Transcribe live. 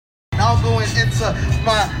into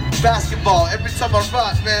my basketball. Every time I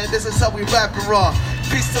rock, man, this is how we rap and raw.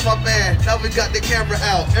 Peace to my man, now we got the camera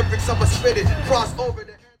out. Every time I spit it, cross over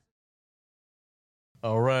the...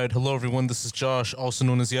 All right. Hello, everyone. This is Josh, also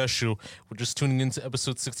known as Yeshu. We're just tuning into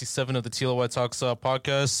episode 67 of the TLOY Talks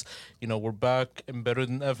podcast. You know, we're back and better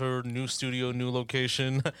than ever. New studio, new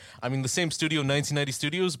location. I mean, the same studio, 1990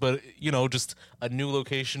 Studios, but, you know, just a new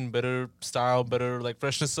location, better style, better, like,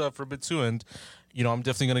 freshness for a bit, too. And, you know, I'm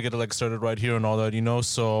definitely going to get it, like, started right here and all that, you know.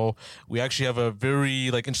 So we actually have a very,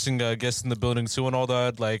 like, interesting guest in the building, too, and all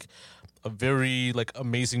that. Like, a very like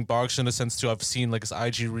amazing boxer in a sense too. I've seen like his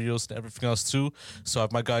IG reels and everything else too. So I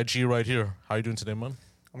have my guy G right here. How you doing today, man?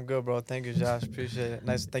 I'm good, bro. Thank you, Josh. Appreciate it.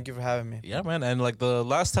 Nice. Thank you for having me. Yeah, man. And like the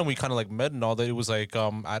last time we kind of like met and all that, it was like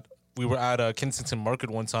we were at Kensington Market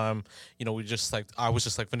one time. You know, I was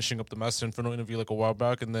just like finishing up the Master Inferno interview like a while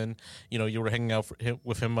back, and then you know you were hanging out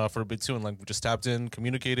with him for a bit too, and like we just tapped in,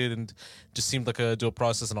 communicated, and just seemed like a dual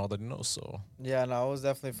process and all that, you know. So yeah, no, it was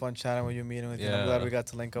definitely fun chatting with you, meeting with you. I'm glad we got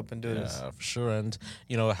to link up and do this. Yeah, for sure. And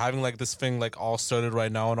you know, having like this thing like all started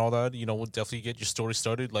right now and all that, you know, we'll definitely get your story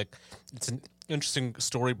started. Like it's an interesting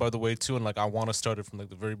story, by the way, too, and like I want to start it from like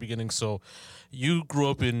the very beginning. So you grew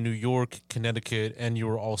up in New York, Connecticut, and you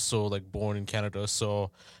were also like born in Canada.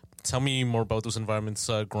 So tell me more about those environments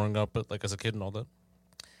growing up like as a kid and all that.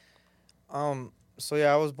 So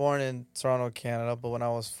yeah, I was born in Toronto, Canada, but when I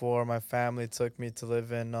was 4, my family took me to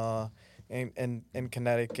live in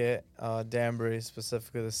Connecticut, Danbury,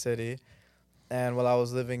 specifically the city. And while I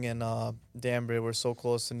was living in Danbury, we're so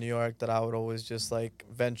close to New York that I would always just like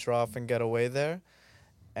venture off and get away there,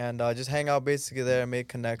 and just hang out basically there, make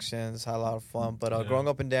connections, had a lot of fun. But growing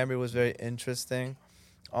up in Danbury was very interesting.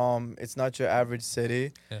 It's not your average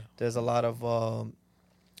city. Yeah. There's a lot of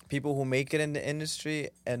people who make it in the industry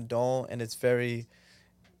and don't, and it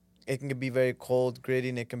can be very cold, gritty,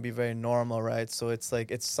 and it can be very normal, right? So it's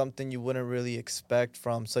like it's something you wouldn't really expect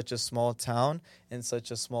from such a small town in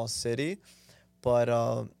such a small city. But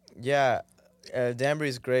Danbury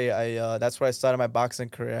is great. That's where I started my boxing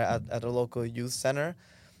career at a local youth center,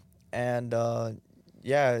 and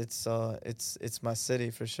it's my city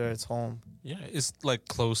for sure. It's home. Yeah, it's like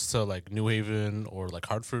close to like New Haven or like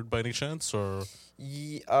Hartford by any chance, or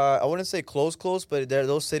I wouldn't say close, but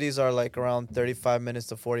those cities are like around 35 minutes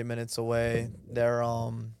to 40 minutes away. They're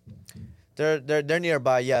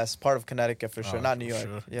nearby, yes. Part of Connecticut for sure, not New York.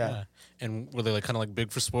 Sure. Yeah. And were they like kind of like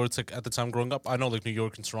big for sports like at the time growing up? I know like New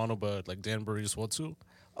York and Toronto, but like Danbury as well too.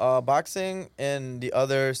 Boxing in the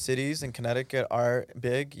other cities in Connecticut are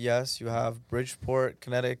big. Yes, you have Bridgeport,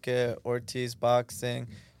 Connecticut, Ortiz Boxing.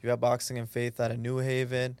 You have boxing in Faith out of New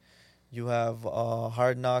Haven. You have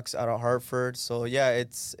Hard Knocks out of Hartford. So yeah,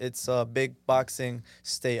 it's a big boxing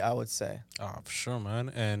state, I would say. For sure, man.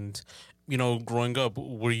 And you know, growing up,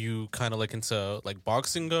 were you kind of like into like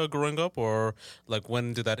boxing growing up, or like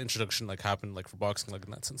when did that introduction like happen, like for boxing, like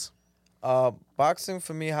in that sense? Boxing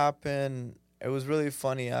for me happened. It was really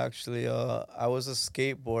funny actually. I was a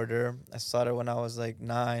skateboarder. I started when I was like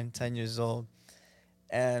 9, 10 years old,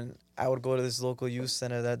 and I would go to this local youth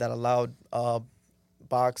center that allowed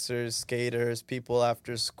boxers, skaters, people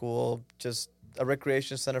after school, just a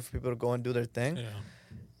recreation center for people to go and do their thing. Yeah.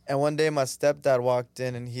 And one day my stepdad walked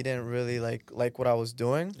in and he didn't really like what I was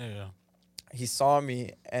doing. Yeah. He saw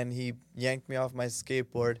me and he yanked me off my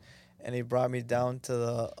skateboard and he brought me down to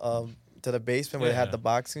the basement where they had the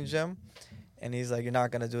boxing gym. And he's like, "You're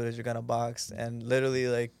not going to do this, you're going to box." And literally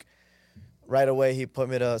like right away he put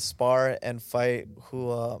me to spar and fight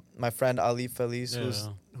my friend Ali Feliz,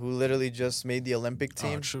 who literally just made the Olympic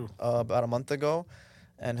team about a month ago.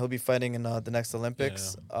 And he'll be fighting in the next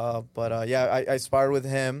Olympics. Yeah. I sparred with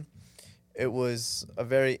him. It was a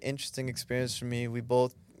very interesting experience for me. We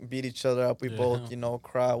both beat each other up. We both,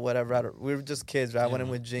 cry, whatever. We were just kids, right? I went in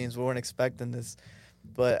with jeans. We weren't expecting this.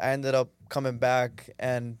 But I ended up coming back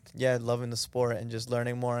and, loving the sport and just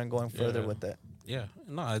learning more and going further with it. Yeah,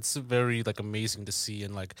 no, it's very like amazing to see,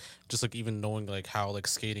 and like just like even knowing like how like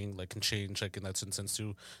skating like can change like in that sense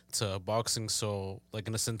to boxing. So like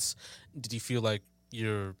in a sense, did you feel like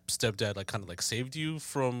your stepdad like kind of like saved you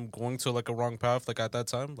from going to like a wrong path like at that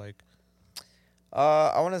time? Like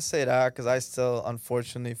I want to say that because I still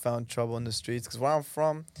unfortunately found trouble in the streets, because where I'm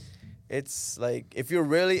from, it's like if you're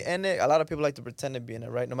really in it, a lot of people like to pretend to be in it,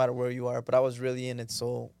 right? No matter where you are. But I was really in it,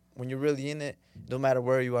 so when you're really in it, no matter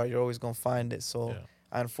where you are, you're always gonna find it. So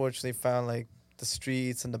I unfortunately found like the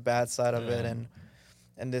streets and the bad side of it and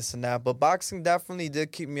this and that. But boxing definitely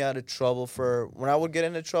did keep me out of trouble. For when I would get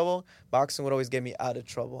into trouble, boxing would always get me out of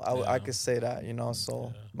trouble. I could say that,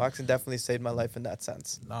 So boxing definitely saved my life in that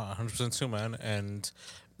sense. Nah, 100% too, man. And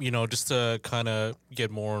just to kind of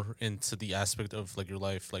get more into the aspect of like your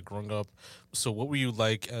life, like growing up. So, what were you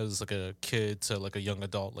like as like a kid to like a young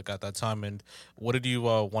adult, like at that time, and what did you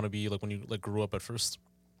want to be like when you like grew up at first?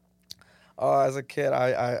 As a kid,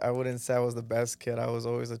 I wouldn't say I was the best kid. I was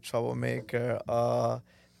always a troublemaker,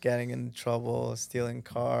 getting in trouble, stealing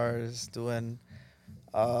cars, doing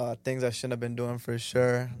things I shouldn't have been doing for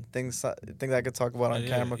sure. Things I could talk about on Yeah,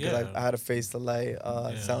 camera because yeah, I had to face the light.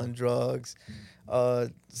 yeah, Selling drugs,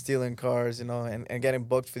 stealing cars, and getting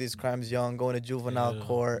booked for these crimes young, going to juvenile yeah,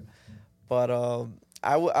 court. But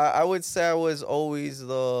I would say I was always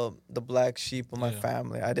the black sheep of my yeah,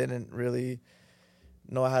 family. I didn't really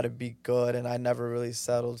know how to be good, and I never really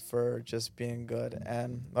settled for just being good.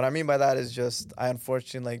 And what I mean by that is just I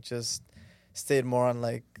unfortunately like just stayed more on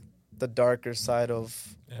like the darker side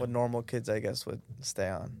of yeah, what normal kids I guess would stay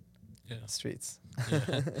on yeah. streets.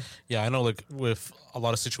 Yeah. Yeah, I know like with a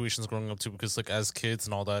lot of situations growing up too, because like as kids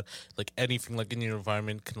and all that, like anything like in your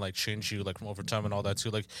environment can like change you like from over time and all that too.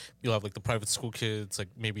 Like you'll have like the private school kids, like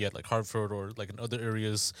maybe at like Hartford or like in other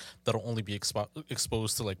areas that'll only be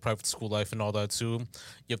exposed to like private school life and all that too.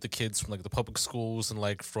 You have the kids from like the public schools and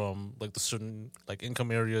like from like the certain like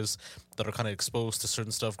income areas that are kind of exposed to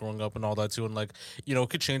certain stuff growing up and all that too. And like, it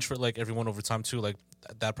could change for like everyone over time too. Like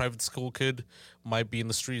that private school kid might be in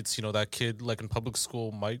the streets, that kid like in public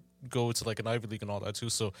school might go to like an Ivy League and all that too.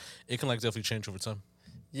 So it can like definitely change over time.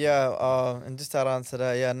 Yeah, and just to add on to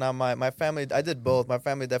that, yeah, now my family, I did both. My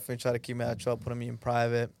family definitely tried to keep me out of trouble, putting me in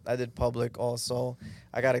private. I did public also.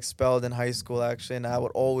 I got expelled in high school actually, and I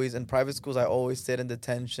would always, in private schools, I always stayed in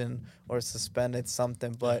detention or suspended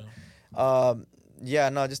something. But yeah,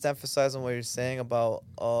 no, just to emphasize on what you're saying about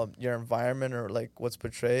your environment or like what's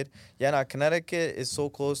portrayed. Yeah, no, Connecticut is so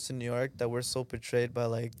close to New York that we're so portrayed by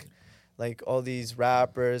like all these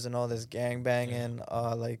rappers and all this gang banging.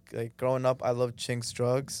 Like growing up, I loved Chinks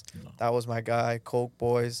Drugs. That was my guy. Coke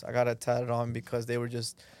Boys. I got it tatted on because they were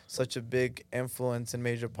just such a big influence and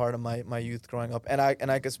major part of my youth growing up. And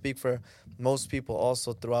I could speak for most people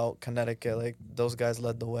also throughout Connecticut. Like those guys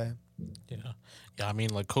led the way. Yeah. Yeah, I mean,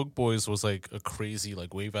 like, Coke Boys was, like, a crazy,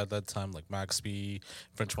 like, wave at that time. Like, Max B,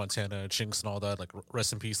 French Montana, Chinks and all that. Like,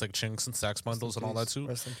 rest in peace, like, Chinks and Sax Rest in Bundles and all that, peace. too.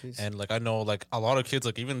 Rest in peace. And, like, I know, like, a lot of kids,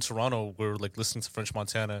 like, even in Toronto, were, like, listening to French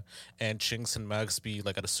Montana and Chinks and Max B,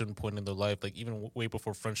 like, at a certain point in their life. Like, even way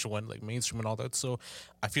before French went, like, mainstream and all that. So,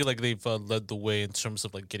 I feel like they've led the way in terms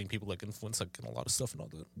of, like, getting people, like, influenced, like, in a lot of stuff and all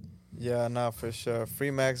that. Yeah, nah, for sure.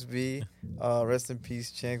 Free Max B, rest in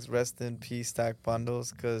peace, Chinks. Rest in peace, Stack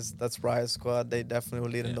Bundles, because that's Riot Squad. They definitely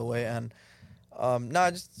were leading the way, and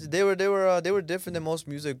just they were different than most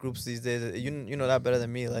music groups these days. You know that better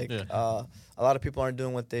than me. Like, a lot of people aren't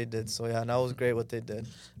doing what they did. So yeah, that was great what they did.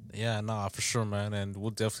 Yeah, nah, for sure, man. And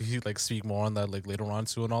we'll definitely like speak more on that like later on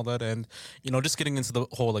too and all that. And just getting into the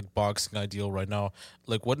whole like boxing ideal right now,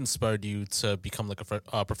 like what inspired you to become like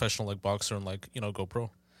a professional like boxer and like go pro?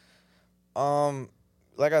 Um,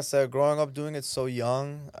 like I said, growing up doing it so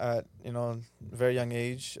young at very young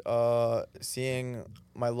age, seeing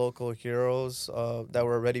my local heroes that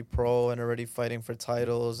were already pro and already fighting for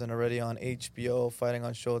titles and already on HBO, fighting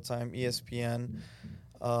on Showtime, ESPN.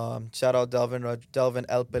 Shout out Delvin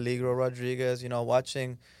El Peligro Rodriguez.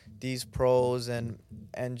 Watching these pros and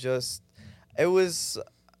just it was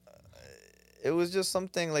just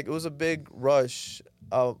something like it was a big rush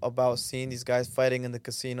about seeing these guys fighting in the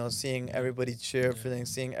casino, seeing everybody cheer for them,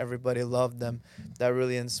 seeing everybody love them. That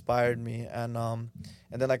really inspired me. And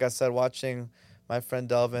then like I said, watching my friend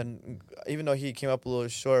Delvin, even though he came up a little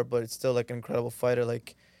short, but it's still like an incredible fighter.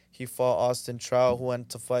 Like he fought Austin Trout, who went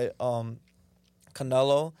to fight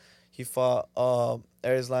Canelo. He fought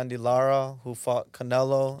Erislandy Lara, who fought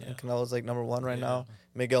Canelo, and Canelo's like number one right now.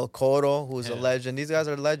 Miguel Cotto, who's a legend. These guys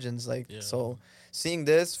are legends. So seeing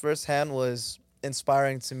this firsthand was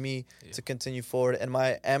inspiring to me to continue forward. And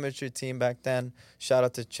my amateur team back then, shout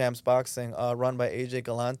out to Champs Boxing, run by AJ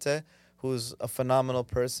Galante, who's a phenomenal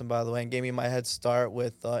person, by the way, and gave me my head start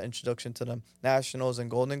with introduction to the Nationals and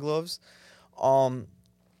Golden Gloves.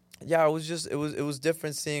 Yeah, it was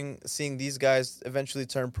different seeing these guys eventually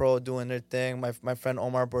turn pro, doing their thing. My friend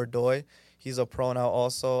Omar Bordoy, he's a pro now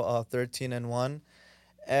also, 13-1.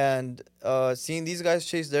 And seeing these guys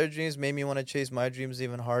chase their dreams made me want to chase my dreams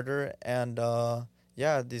even harder. And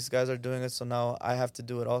yeah, these guys are doing it, so now I have to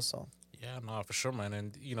do it also. Yeah, no, for sure, man.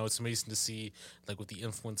 And it's amazing to see like with the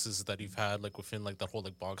influences that you've had like within like that whole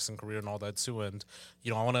like boxing career and all that too. And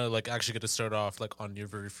I want to like actually get to start off like on your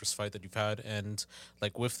very first fight that you've had, and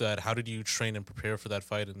like with that, how did you train and prepare for that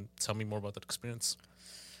fight? And tell me more about that experience.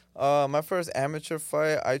 My first amateur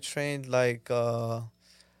fight, I trained like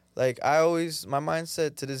Like my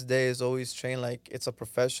mindset to this day is always train like it's a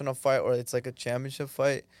professional fight or it's like a championship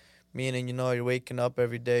fight. Meaning, you're waking up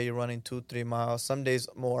every day, you're running 2, 3 miles, some days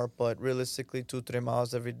more, but realistically 2, 3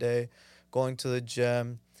 miles every day, going to the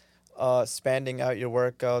gym, spanning out your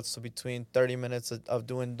workouts. So between 30 minutes of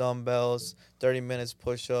doing dumbbells, 30 minutes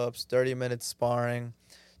push-ups, 30 minutes sparring,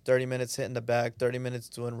 30 minutes hitting the bag, 30 minutes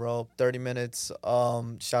doing rope, 30 minutes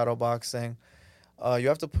shadow boxing. You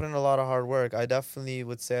have to put in a lot of hard work. I definitely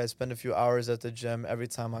would say I spend a few hours at the gym every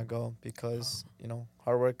time I go because,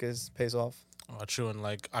 hard work pays off. Oh, true. And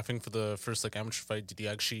like, I think for the first like amateur fight, did he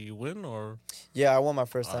actually win or? Yeah, I won my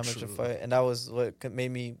first Oh, amateur true. fight, and that was what made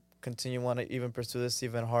me continue want to even pursue this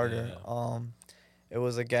even harder. Yeah. It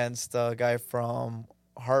was against a guy from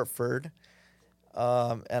Hartford,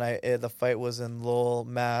 and the fight was in Lowell,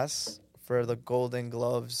 Mass, for the Golden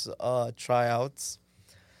Gloves tryouts.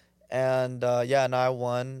 And yeah, and I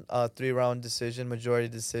won a 3-round decision, majority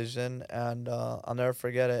decision, and I'll never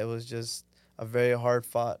forget it. It was just a very hard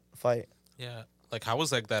fought fight. Yeah. Like, how was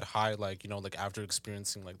like that high? Like, like after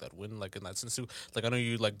experiencing like that win, like in that sense too. Like, I know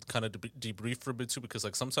you like kind of debrief for a bit too, because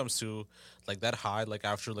like sometimes too, like that high, like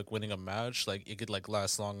after like winning a match, like it could like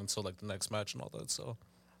last long until like the next match and all that. So,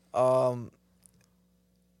 Um,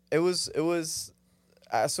 it was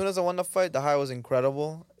as soon as I won the fight, the high was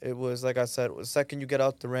incredible. It was like I said, the second you get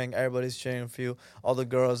out the ring, everybody's cheering for you. All the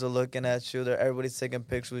girls are looking at you. Everybody's taking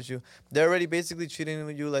pictures with you. They're already basically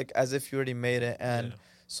treating you like as if you already made it. And yeah.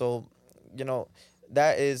 so,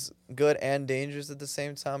 that is good and dangerous at the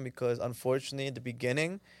same time because unfortunately, in the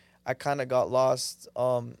beginning, I kind of got lost.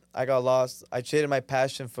 I got lost. I traded my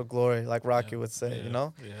passion for glory, like Rocky would say.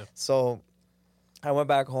 Yeah. So I went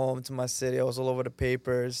back home to my city. I was all over the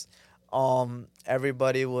papers.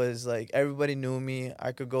 Everybody knew me.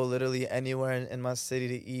 I could go literally anywhere in my city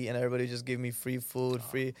to eat, and everybody just gave me free food,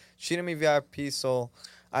 free treating me VIP. So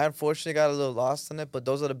I unfortunately got a little lost in it, but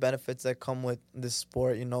those are the benefits that come with this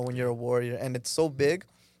sport. When you're a warrior, and it's so big.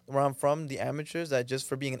 Where I'm from, the amateurs, that just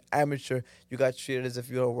for being an amateur, you got treated as if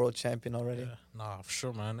you're a world champion already. Yeah, nah, for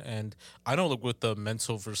sure, man. And I know, like, with the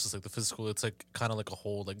mental versus like the physical, it's like kind of like a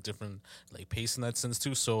whole like different like pace in that sense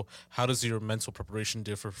too. So, how does your mental preparation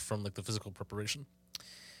differ from like the physical preparation?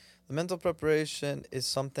 The mental preparation is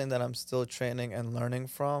something that I'm still training and learning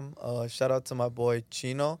from. Shout out to my boy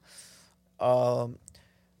Chino. Um,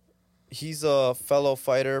 he's a fellow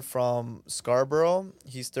fighter from Scarborough.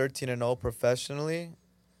 He's 13-0 professionally.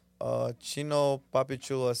 Chino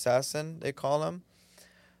Papichulo Assassin, they call him.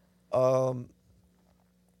 Um,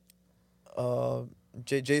 uh,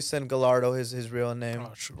 Jason Gallardo, his real name.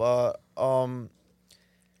 Oh, true. But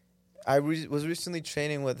I was recently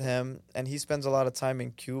training with him, and he spends a lot of time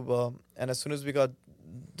in Cuba. And as soon as we got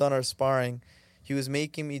done our sparring, he was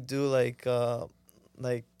making me do he's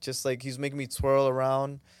making me twirl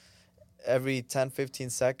around every 10,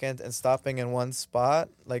 15 seconds and stopping in one spot,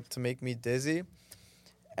 like to make me dizzy.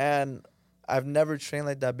 And I've never trained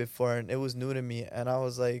like that before, and it was new to me. And I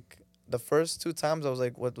was like, the first 2 times I was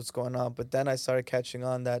like, what's going on? But then I started catching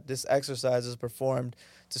on that this exercise is performed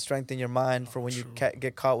to strengthen your mind for when you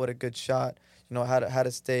get caught with a good shot. How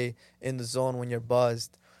to stay in the zone when you're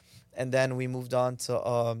buzzed. And then we moved on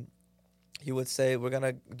to he would say, we're going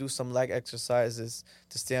to do some leg exercises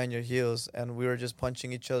to stay on your heels. And we were just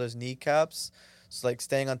punching each other's kneecaps. So like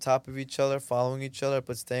staying on top of each other, following each other,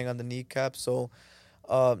 but staying on the kneecaps. So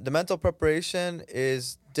the mental preparation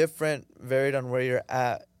is different, varied on where you're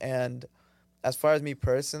at. And as far as me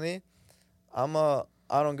personally, I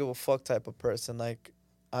don't give a fuck type of person. Like,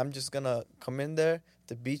 I'm just gonna come in there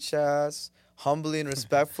to beat your ass humbly and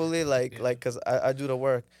respectfully, cause I do the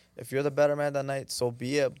work. If you're the better man that night, so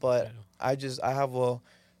be it. But I don't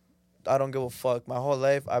give a fuck. My whole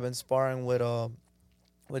life I've been sparring with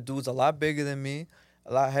dudes a lot bigger than me,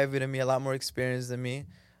 a lot heavier than me, a lot more experienced than me.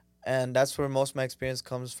 And that's where most of my experience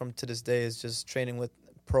comes from to this day, is just training with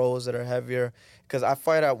pros that are heavier. Because I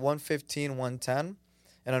fight at 115, 110.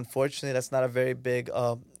 And unfortunately, that's not a very big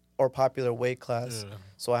or popular weight class. Yeah.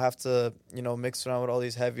 So I have to, mix around with all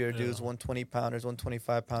these heavier dudes, 120 pounders,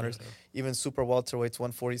 125 pounders, even super welterweights,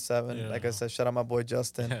 147. Like I said, shout out my boy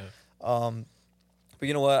Justin. But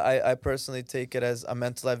you know what? I personally take it as a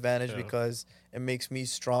mental advantage because it makes me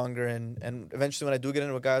stronger. And eventually when I do get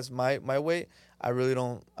into a guy's my weight, I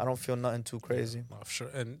don't feel nothing too crazy. Oh, sure.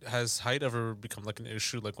 And has height ever become like an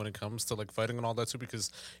issue, like when it comes to like fighting and all that too?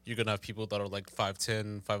 Because you're gonna have people that are like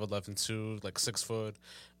 5'10", 5'11", too, like 6 foot,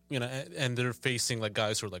 and they're facing like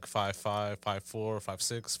guys who are like 5'5", 5'4",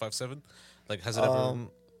 5'6", 5'7". Like, has it ever?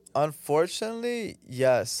 Unfortunately,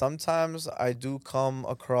 yes. Sometimes I do come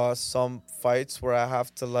across some fights where I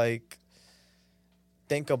have to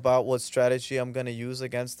think about what strategy I'm gonna use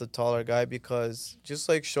against the taller guy, because just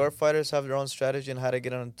like short fighters have their own strategy on how to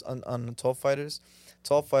get on the tall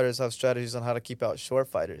fighters have strategies on how to keep out short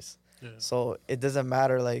fighters. Yeah. So it doesn't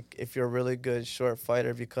matter like if you're a really good short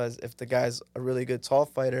fighter, because if the guy's a really good tall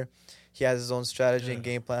fighter, he has his own strategy and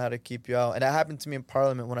game plan how to keep you out. And that happened to me in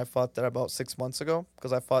Parliament when I fought there about 6 months ago,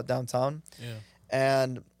 because I fought downtown. Yeah.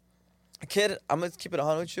 And a kid, I'm gonna keep it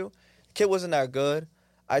 100 with you. The kid wasn't that good.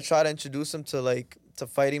 I tried to introduce him to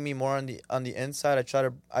fighting me more on the inside. I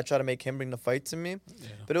try to make him bring the fight to me. Yeah.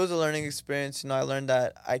 But it was a learning experience. You know, I learned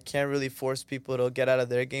that I can't really force people to get out of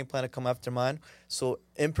their game plan to come after mine. So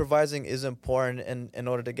improvising is important in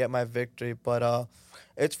order to get my victory. But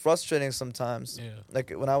it's frustrating sometimes. Yeah. Like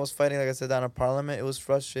when I was fighting, like I said, down in Parliament, it was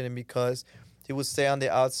frustrating because he would stay on the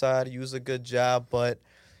outside, use a good jab, but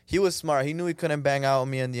he was smart. He knew he couldn't bang out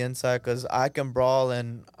me on the inside because I can brawl,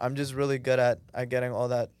 and I'm just really good at getting all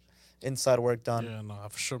that inside work done. Yeah, no,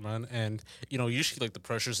 for sure, man. And usually like the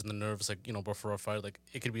pressures and the nerves, like before a fight, like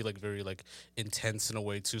it could be like very like intense in a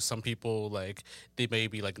way too. Some people like they may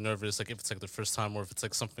be like nervous, like if it's like their first time, or if it's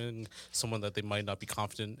like someone that they might not be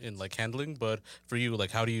confident in like handling. But for you,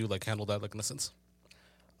 like how do you like handle that, like in a sense?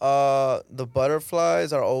 The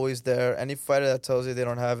butterflies are always there. Any fighter that tells you they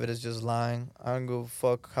don't have it is just lying. I don't give a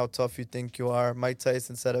fuck how tough you think you are. Mike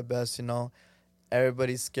Tyson said it best, you know.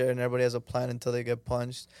 Everybody's scared and everybody has a plan until they get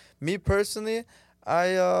punched. Me personally,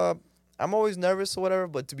 I'm always nervous or whatever,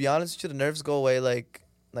 but to be honest with you, the nerves go away like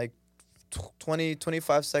 20,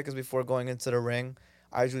 25 seconds before going into the ring.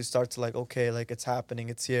 I usually start to like, okay, like it's happening,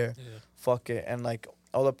 it's here. Yeah. Fuck it. And like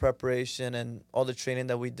all the preparation and all the training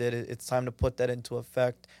that we did, it's time to put that into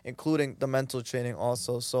effect, including the mental training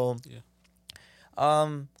also. So,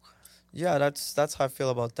 yeah, that's how I feel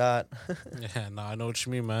about that. Yeah, no, I know what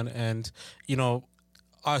you mean, man. And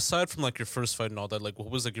aside from like your first fight and all that, like what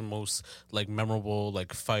was like your most like memorable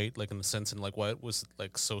like fight, like in the sense, and like why it was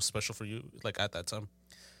like so special for you, like at that time?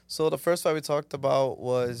 So the first fight we talked about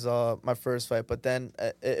was my first fight, but then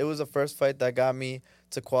it was the first fight that got me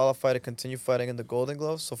to qualify to continue fighting in the Golden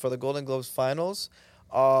Gloves. So for the Golden Gloves finals,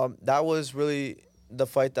 that was really the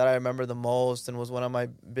fight that I remember the most and was one of my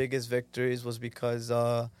biggest victories, was because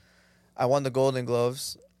I won the Golden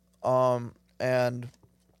Gloves and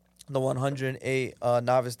the 108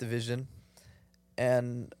 novice division,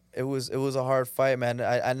 and it was a hard fight, man.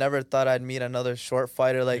 I never thought I'd meet another short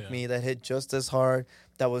fighter like me that hit just as hard,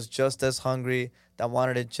 that was just as hungry, that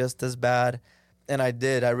wanted it just as bad. And I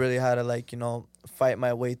did. I really had to fight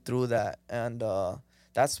my way through that. And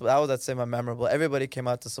that was, I'd say, my memorable. Everybody came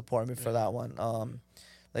out to support me for that one.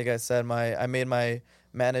 Like I said, I made my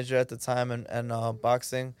manager at the time and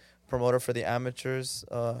boxing promoter for the amateurs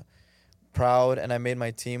proud, and I made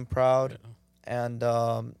my team proud. And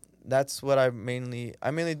that's what I mainly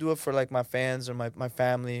do it for, like my fans or my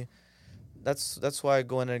family. That's why I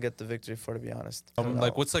go in and get the victory for, to be honest.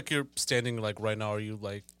 Like what's like your standing like right now? Are you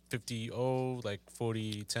like 50-0, like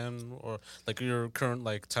 40-10, or like your current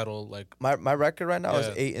like title like my record right now is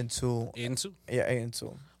 8-2. 8-2? Yeah,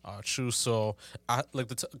 8-2. True. So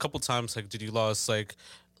like a couple times like did you lose like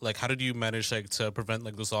how did you manage like to prevent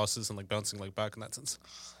like those losses and like bouncing like back in that sense?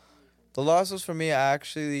 The losses for me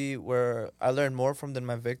actually were I learned more from than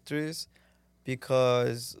my victories,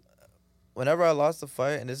 because whenever I lost the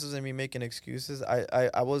fight, and this isn't me making excuses,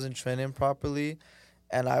 I wasn't training properly,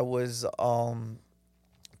 and I was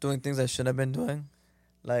doing things I shouldn't have been doing,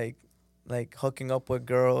 like hooking up with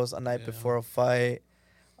girls a night before a fight,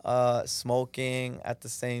 smoking at the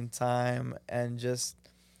same time, and just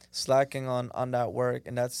slacking on that work.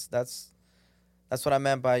 And that's what I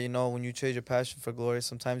meant by, when you trade your passion for glory,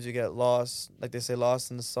 sometimes you get lost, like they say, lost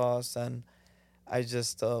in the sauce. And I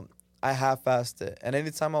just I half-assed it, and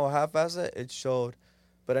anytime I would half-ass it, it showed.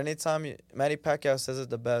 But anytime Manny Pacquiao says it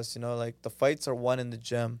the best, like the fights are won in the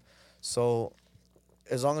gym. So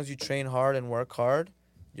as long as you train hard and work hard,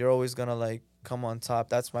 you're always gonna like come on top.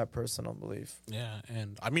 That's my personal belief. Yeah,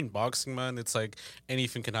 and I mean boxing, man, it's like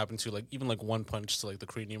anything can happen to, like even like one punch to like the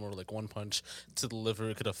cranium, or like one punch to the liver,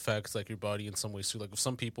 it could affect like your body in some ways too. Like with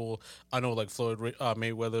some people, I know like Floyd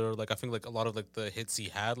Mayweather, like I think like a lot of like the hits he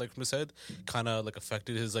had like from his head kind of like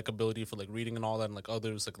affected his like ability for like reading and all that, and like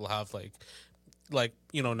others like will have like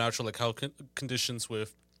natural like health conditions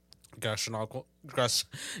with gastronomical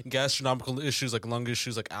issues, like lung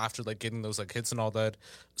issues, like after like getting those like hits and all that.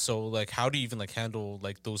 So like how do you even like handle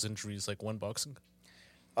like those injuries like when boxing?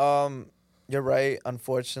 You're right.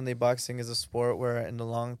 Unfortunately, boxing is a sport where in the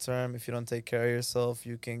long term, if you don't take care of yourself,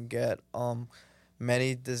 you can get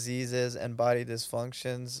many diseases and body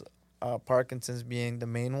dysfunctions, Parkinson's being the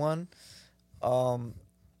main one.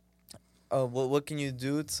 what can you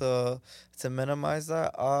do to minimize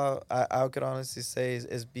that? I could honestly say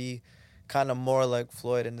is be kind of more like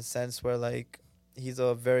Floyd in the sense where like he's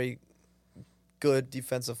a very good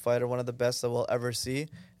defensive fighter, one of the best that we'll ever see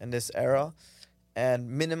in this era, and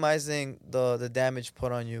minimizing the damage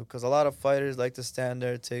put on you because a lot of fighters like to stand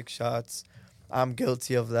there, take shots. I'm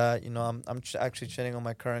guilty of that. You know, actually training on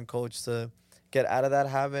my current coach to get out of that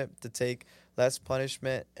habit, to take less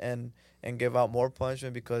punishment and give out more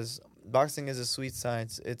punishment because boxing is a sweet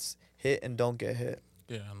science. It's hit and don't get hit.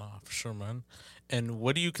 Yeah, no, for sure, man. And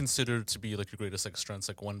what do you consider to be like your greatest like strengths,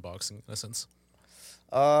 like when boxing, in a sense?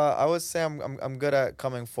 I would say I'm good at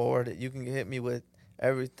coming forward. You can hit me with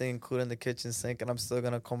everything, including the kitchen sink, and I'm still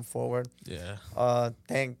gonna come forward. Yeah.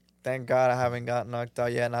 Thank God I haven't got knocked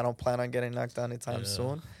out yet, and I don't plan on getting knocked out anytime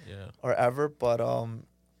soon, or ever. But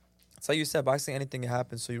it's like you said, boxing, anything can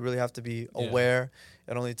happen. So you really have to be aware.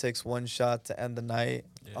 It only takes one shot to end the night.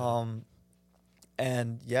 Yeah.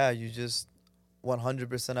 And yeah, you just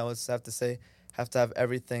 100%. I would have to say, have to have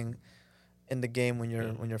everything in the game when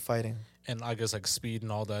you're fighting. And I guess like speed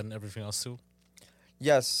and all that and everything else too.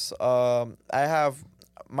 Yes, I have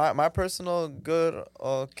my personal good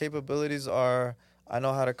capabilities are I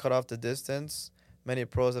know how to cut off the distance. Many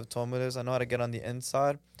pros have told me this. I know how to get on the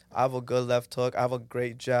inside. I have a good left hook. I have a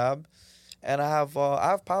great jab, and I have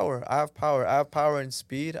power. I have power and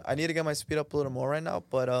speed. I need to get my speed up a little more right now,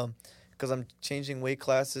 but because I'm changing weight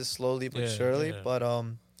classes slowly but surely. Yeah. But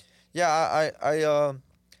yeah,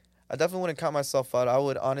 I definitely wouldn't count myself out. I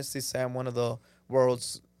would honestly say I'm one of the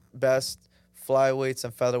world's best flyweights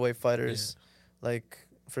and featherweight fighters, like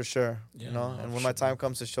for sure. Yeah, you know, no, and for when my sure, time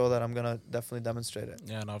comes to show that, I'm gonna definitely demonstrate it.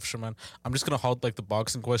 Yeah, no, for sure, man. I'm just gonna hold like the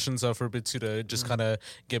boxing questions for a bit too to just kind of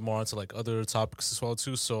get more onto like other topics as well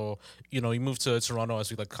too. So you moved to Toronto as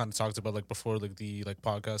we like kind of talked about like before like the like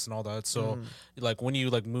podcast and all that. So like when you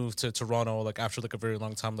like moved to Toronto like after like a very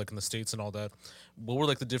long time like in the States and all that, what were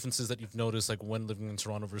like the differences that you've noticed like when living in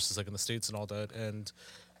Toronto versus like in the States and all that, and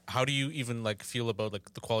how do you even like feel about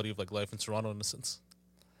like the quality of like life in Toronto in a sense?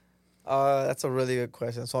 That's a really good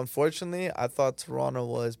question. So unfortunately, I thought Toronto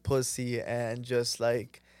was pussy and just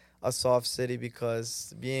like a soft city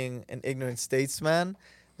because being an ignorant statesman,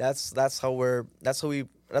 that's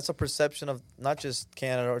a perception of not just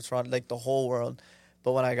Canada or Toronto, like the whole world.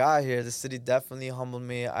 But when I got here, the city definitely humbled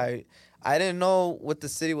me. I didn't know what the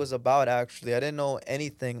city was about actually. I didn't know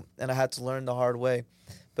anything, and I had to learn the hard way.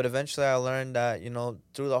 But eventually I learned that,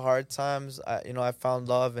 through the hard times, I found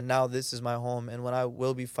love, and now this is my home. And when I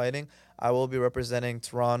will be fighting, I will be representing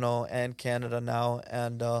Toronto and Canada now.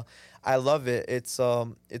 And I love it. It's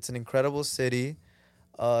an incredible city.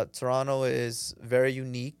 Toronto is very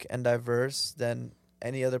unique and diverse than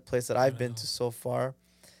any other place that I've been to so far.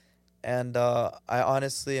 And I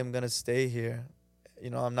honestly am going to stay here.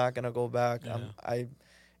 I'm not going to go back. Yeah.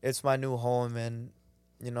 It's my new home, and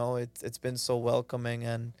it's been so welcoming.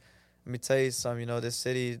 And let me tell you something, the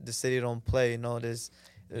city don't play. It's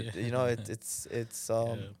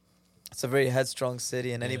a very headstrong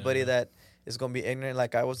city, and anybody that is gonna be ignorant,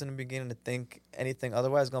 like I was in the beginning, to think anything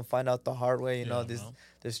otherwise, gonna find out the hard way.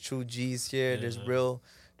 There's true G's here. There's real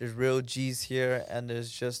G's here, and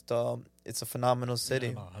there's just it's a phenomenal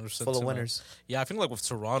city, 100% full of too, man. winners. Yeah, I think like with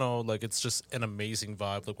Toronto, like it's just an amazing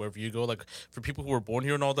vibe. Like wherever you go, like for people who are born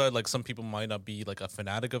here and all that, like some people might not be like a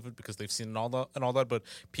fanatic of it because they've seen all that. But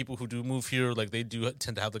people who do move here, like they do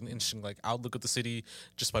tend to have like an interesting like outlook of the city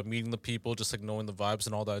just by meeting the people, just like knowing the vibes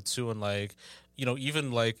and all that too. And like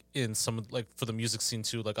even like in some like for the music scene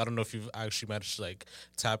too. Like I don't know if you've actually managed to like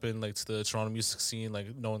tap in like to the Toronto music scene,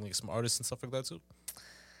 like knowing like some artists and stuff like that too.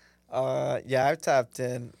 Yeah, I've tapped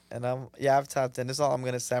in, and I've tapped in. This is all I'm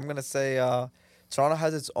gonna say. I'm gonna say, Toronto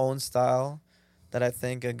has its own style that I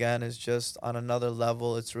think again is just on another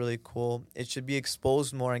level. It's really cool. It should be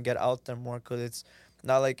exposed more and get out there more because it's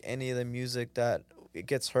not like any of the music that it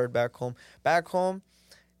gets heard back home. Back home,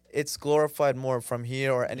 it's glorified more from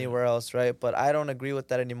here or anywhere else, right? But I don't agree with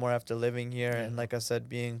that anymore after living here and like I said,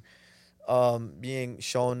 being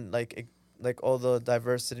shown like all the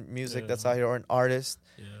diversity music that's out here, or an artist.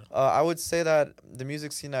 I would say that the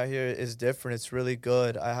music scene out here is different. It's really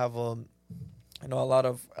good. I have a lot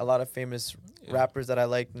of famous rappers that I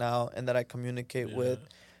like now and that I communicate with.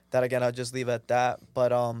 That again, I'll just leave at that.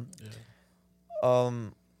 But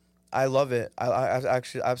I love it. I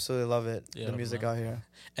actually absolutely love it. The music out here.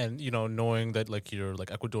 And knowing that like you're like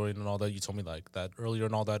Ecuadorian and all that, you told me like that earlier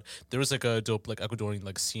and all that. There is like a dope like Ecuadorian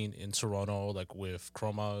like scene in Toronto, like with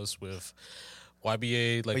Chromas, with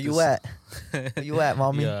YBA, like Where you this, at? Where you at,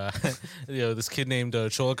 mommy? yeah, this kid named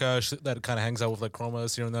Cholocash that kind of hangs out with like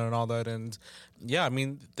Chromas here and there and all that, and yeah, I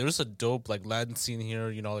mean, there's a dope like Latin scene here.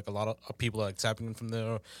 You know, like a lot of people are like tapping in from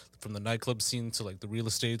there, from the nightclub scene to like the real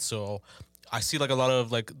estate. So I see like a lot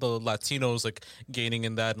of like the Latinos like gaining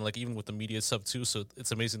in that, and like even with the media stuff too. So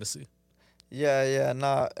it's amazing to see. Yeah, yeah.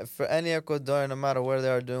 Nah, for any Ecuadorian, no matter where they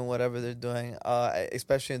are doing, whatever they're doing,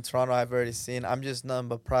 especially in Toronto, I've already seen. I'm just nothing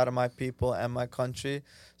but proud of my people and my country.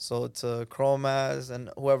 So to Chromas and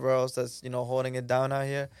whoever else that's holding it down out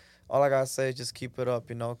here, all I gotta say is just keep it up,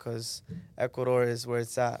 cause Ecuador is where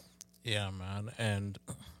it's at. Yeah, man. And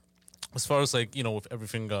as far as like with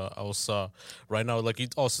everything else right now, like you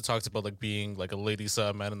also talked about like being like a ladies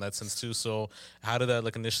man in that sense too. So how did that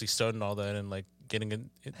like initially start and all that, and like getting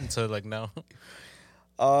into like now?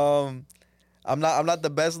 Um, I'm not the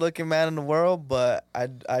best looking man in the world, but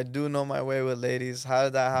I do know my way with ladies. How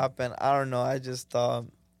did that happen? I don't know. I just all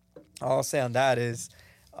I'll say on that is,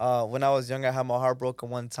 when I was younger, I had my heart broken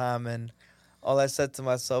one time, and all I said to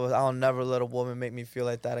myself was, I'll never let a woman make me feel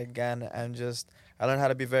like that again. And just I learned how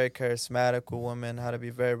to be very charismatic with women, how to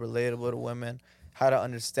be very relatable to women, how to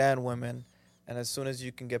understand women. And as soon as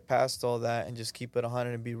you can get past all that and just keep it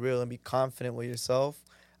 100 and be real and be confident with yourself,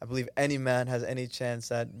 I believe any man has any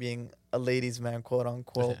chance at being a ladies' man, quote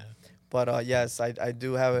unquote. But yes, I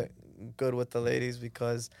do have it good with the ladies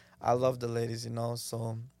because I love the ladies,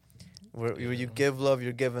 So where you give love,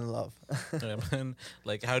 you're giving love. Yeah, man.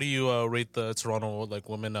 Like, how do you rate the Toronto like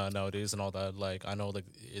women nowadays and all that? Like, I know like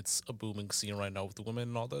it's a booming scene right now with the women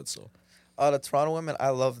and all that. So The Toronto women, I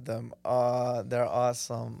love them. They're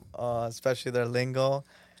awesome, especially their lingo.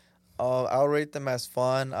 I'll rate them as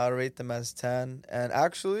fun. I'll rate them as 10. And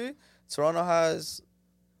actually, Toronto has,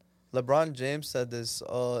 LeBron James said this,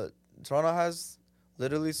 Toronto has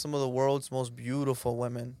literally some of the world's most beautiful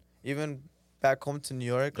women. Even back home to New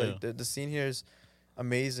York, yeah, like the scene here is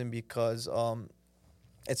amazing because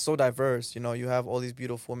it's so diverse. You have all these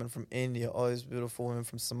beautiful women from India, all these beautiful women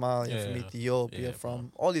from Somalia, from yeah, Ethiopia, yeah,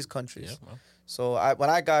 from all these yeah, countries. man. So when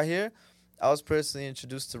I got here, I was personally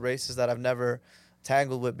introduced to races that I've never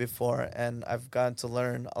tangled with before, and I've gotten to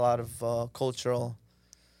learn a lot of cultural,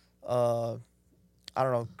 uh, I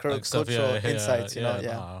don't know, Like stuff, cultural yeah, yeah, insights. yeah.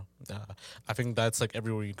 Yeah. Nah, I think that's like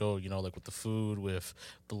everywhere you go. Like with the food, with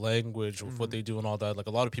the language, with what Mhm. they do and all that. Like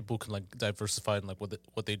a lot of people can like diversify in like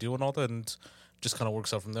what they do and all that, and just kind of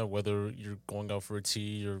works out from there. Whether you're going out for a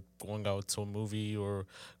tea, or going out to a movie, or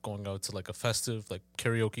going out to like a festive like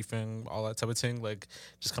karaoke thing, all that type of thing. Like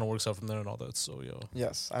just kind of works out from there and all that. So yeah,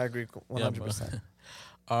 Yes, I agree yeah, 100%. man.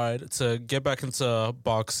 All right, to get back into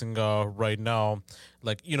boxing right now,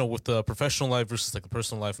 like with the professional life versus like the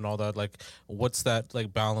personal life and all that, like what's that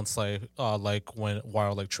like balance like when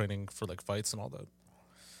while like training for like fights and all that?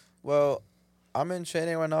 Well, I'm in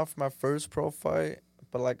training right now for my first pro fight,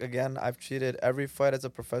 but like again, I've treated every fight as a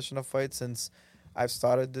professional fight since I've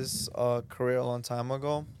started this career a long time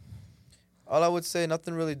ago. All I would say,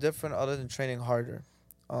 nothing really different other than training harder,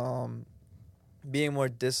 um, being more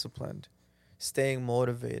disciplined, staying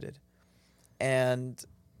motivated, and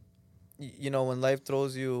when life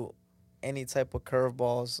throws you any type of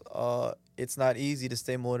curveballs, it's not easy to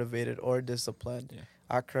stay motivated or disciplined. Yeah,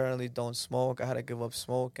 I currently don't smoke. I had to give up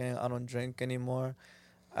smoking. I don't drink anymore.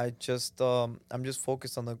 I'm just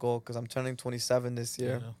focused on the goal because I'm turning 27 this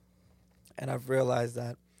year, yeah, and I've realized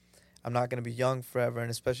that I'm not gonna be young forever,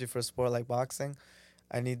 and especially for a sport like boxing,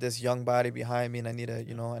 I need this young body behind me, and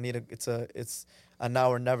it's a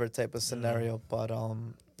now or never type of yeah, scenario. But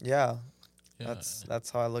yeah, yeah. that's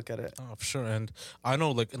how I look at it. Oh, for sure. And I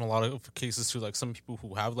know, like, in a lot of cases, too, like, some people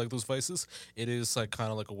who have, like, those vices, it is, like,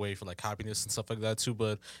 kind of like a way for, like, happiness and stuff like that, too.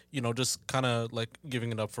 But, just kind of, like,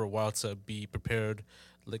 giving it up for a while to be prepared.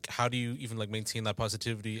 Like, how do you even, like, maintain that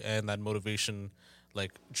positivity and that motivation,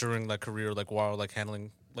 like, during, that career, like, while, like,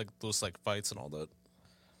 handling, like, those, like, fights and all that?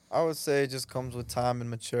 I would say it just comes with time and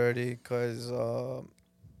maturity, because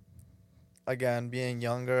again, being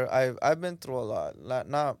younger, I've been through a lot.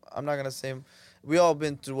 Not I'm not gonna say we all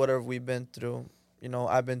been through whatever we've been through.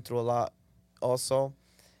 I've been through a lot, also.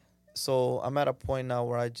 So I'm at a point now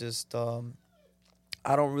where I don't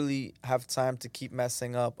really have time to keep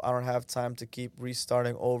messing up. I don't have time to keep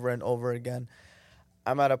restarting over and over again.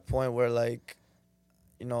 I'm at a point where like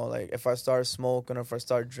if I start smoking or if I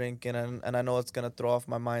start drinking, and I know it's gonna throw off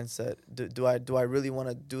my mindset. Do I really want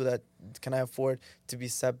to do that? Can I afford to be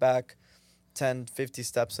set back 10, 50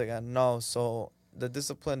 steps again? No. So the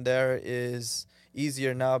discipline there is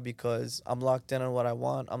easier now because I'm locked in on what I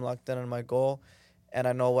want. I'm locked in on my goal, and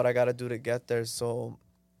I know what I got to do to get there. So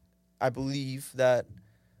I believe that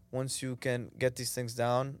once you can get these things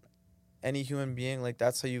down, any human being, like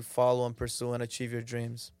that's how you follow and pursue and achieve your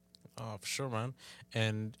dreams. For sure, man.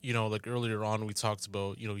 And like earlier on, we talked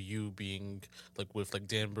about you being like with like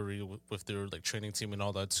Danbury with their like training team and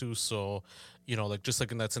all that too. So, like just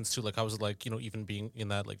like in that sense too, like how was it like even being in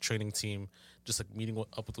that like training team, just like meeting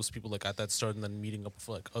up with those people like at that start, and then meeting up with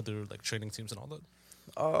like other like training teams and all that.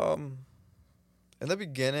 In the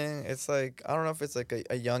beginning, it's like I don't know if it's like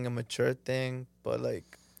a young and mature thing, but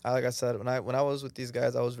like I said, when I was with these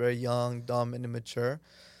guys, I was very young, dumb, and immature.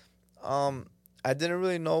 I didn't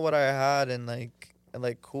really know what I had and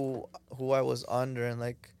who I was under and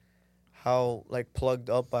like how like plugged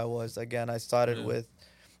up I was. Again, I started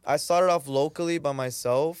off locally by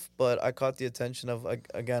myself, but I caught the attention of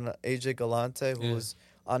again AJ Galante, who is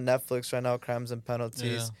on Netflix right now, Crimes and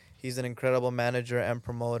Penalties. He's an incredible manager and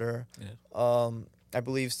promoter. I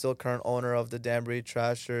believe still current owner of the Danbury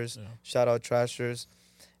Trashers. Shout out Trashers.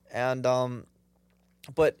 And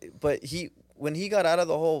but he when he got out of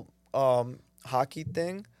the whole hockey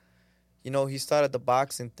thing, he started the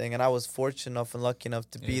boxing thing, and I was fortunate enough and lucky enough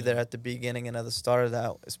to be there at the beginning and at the start of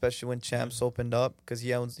that, especially when Champs opened up, because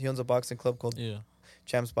he owns a boxing club called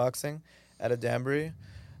Champs Boxing at a Danbury,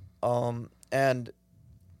 and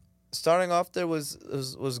starting off there was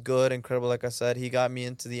good, incredible. Like I said, he got me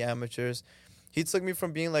into the amateurs. He took me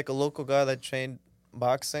from being like a local guy that trained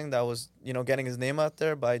boxing, that was getting his name out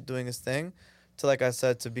there by doing his thing, to, like I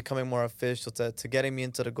said, to becoming more official, to getting me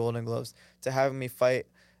into the Golden Gloves, to having me fight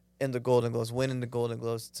in the Golden Gloves, winning the Golden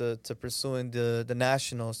Gloves, to pursuing the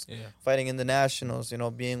Nationals, fighting in the Nationals,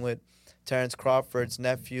 being with Terrence Crawford's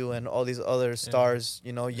nephew and all these other stars,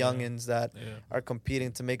 youngins that are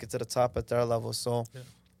competing to make it to the top at their level. So,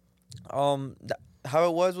 how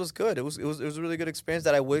it was good. It was a really good experience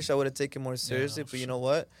that I wish I would have taken more seriously. But you know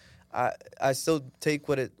what? I still take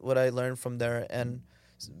what I learned from there and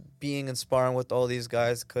being and sparring with all these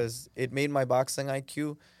guys, because it made my boxing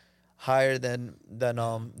IQ higher than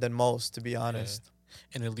most, to be honest.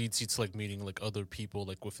 And it leads you to like meeting like other people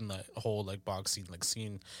like within that whole like boxing like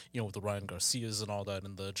scene, with the Ryan Garcias and all that,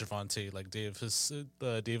 and the Javante like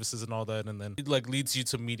Davises and all that, and then it like leads you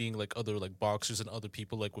to meeting like other like boxers and other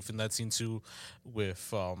people like within that scene too,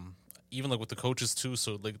 with even like with the coaches too.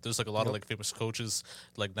 So like there's like a lot of like famous coaches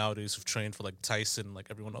like nowadays who've trained for like Tyson, like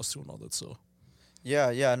everyone else too, and all that. So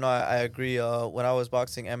no, I agree. When I was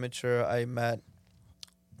boxing amateur, I met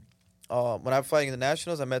when I was fighting in the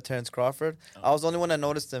Nationals, I met Terrence Crawford. I was the only one that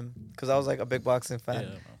noticed him because I was like a big boxing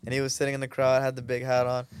fan, and he was sitting in the crowd, had the big hat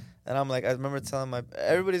on, and I'm like, I remember telling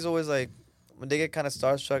everybody's always like, when they get kind of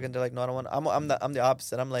starstruck and they're like, no, I don't want. I'm the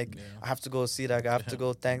opposite. I'm like, I have to go see that guy. I have to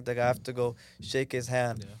go thank the guy. I have to go shake his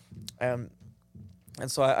hand. And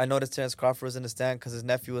so I noticed Terrence Crawford was in the stand because his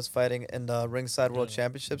nephew was fighting in the Ringside World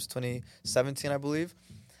Championships 2017, I believe.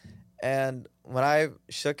 And when I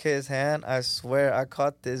shook his hand, I swear I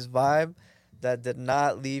caught this vibe that did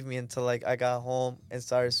not leave me until like I got home and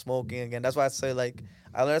started smoking again. That's why I say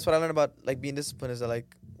that's what I learned about like being disciplined, is that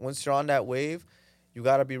like once you're on that wave, you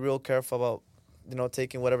gotta be real careful about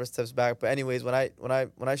taking whatever steps back. But anyways, when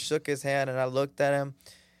I shook his hand and I looked at him,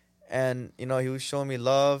 and he was showing me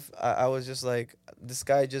love, I was just like, this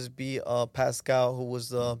guy just beat Pascal, who was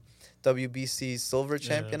the WBC silver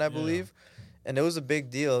champion, I believe. And it was a big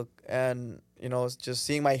deal. And, just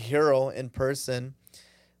seeing my hero in person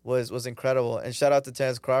was incredible. And shout out to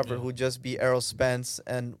Terrence Crawford, who just beat Errol Spence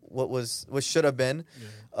and what should have been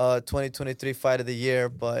 2023 Fight of the Year.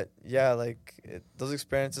 But, those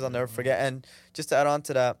experiences I'll never forget. And just to add on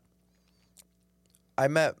to that, I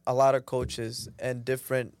met a lot of coaches in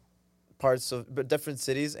different different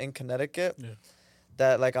cities in Connecticut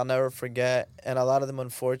that, like, I'll never forget. And a lot of them,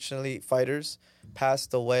 unfortunately, fighters,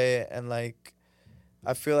 passed away, and like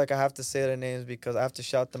I feel like I have to say their names because I have to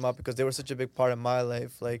shout them out because they were such a big part of my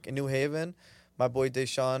life. Like in New Haven, my boy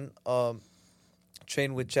Deshaun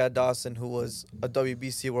trained with Chad Dawson, who was a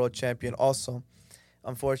WBC world champion also.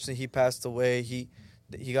 Unfortunately, he passed away. He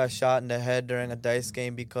got shot in the head during a dice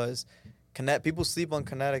game because people sleep on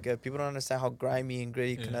Connecticut. People don't understand how grimy and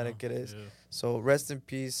gritty Connecticut is. So rest in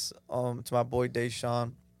peace to my boy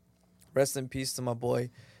Deshaun. Rest in peace to my boy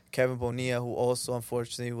Kevin Bonilla, who also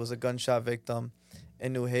unfortunately was a gunshot victim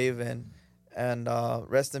in New Haven. And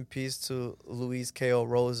rest in peace to Luis K.O.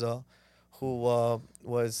 Rosa, who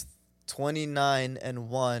was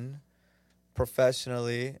 29-1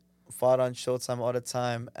 professionally, fought on Showtime all the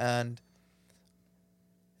time. And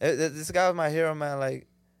this guy was my hero, man. Like,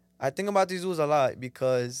 I think about these dudes a lot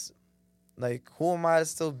because, like, who am I to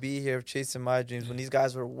still be here chasing my dreams when these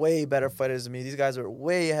guys were way better fighters than me? These guys were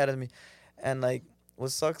way ahead of me. And, like,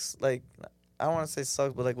 what sucks, like, I don't want to say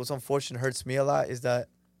sucks, but, like, what's unfortunate hurts me a lot is that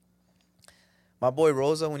my boy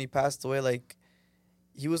Rosa, when he passed away, like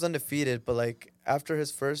he was undefeated, but like after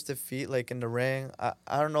his first defeat, like in the ring, I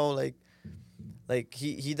don't know, like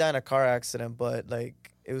he died in a car accident, but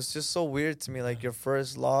like it was just so weird to me, like your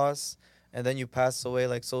first loss, and then you pass away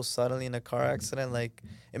like so suddenly in a car accident. Like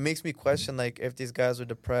it makes me question like if these guys were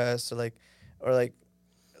depressed or like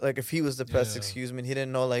if he was depressed, Yeah. excuse me, and he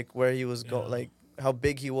didn't know like where he was going, Yeah. like how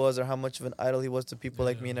big he was or how much of an idol he was to people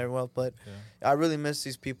like me and Yeah. everyone else. But Yeah. I really miss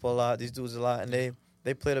these people a lot, these dudes a lot, and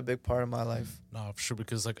they played a big part in my life. No, for sure.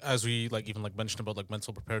 Because like as we like even like mentioned about like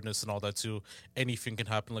mental preparedness and all that too, anything can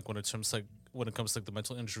happen. Like when it comes to like the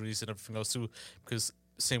mental injuries and everything else too. Because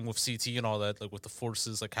same with CT and all that, like with the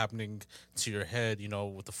forces like happening to your head, you know,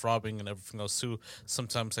 with the throbbing and everything else too.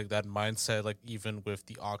 Sometimes like that mindset, like even with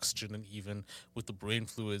the oxygen and even with the brain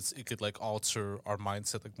fluids, it could like alter our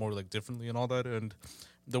mindset like more like differently and all that. And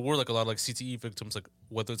there were like a lot of like CTE victims, like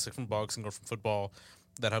whether it's like from boxing or from football,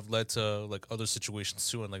 that have led to like other situations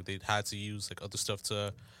too, and like they'd had to use like other stuff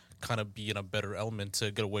to kind of be in a better element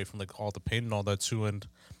to get away from like all the pain and all that too. And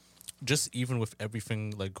just even with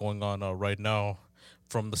everything like going on right now,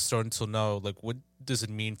 from the start until now, like what does it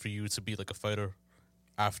mean for you to be like a fighter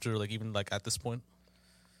after like even like at this point?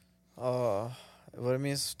 What it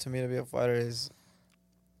means to me to be a fighter is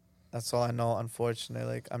that's all I know. Unfortunately,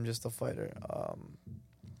 like I'm just a fighter.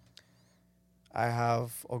 I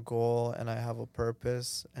have a goal and I have a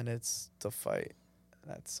purpose, and it's to fight.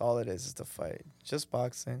 That's all it is to fight. Just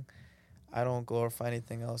boxing. I don't glorify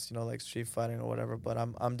anything else, you know, like street fighting or whatever. But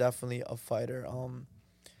I'm definitely a fighter.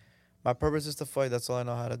 My purpose is to fight. That's all I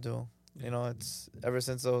know how to do. You know, it's ever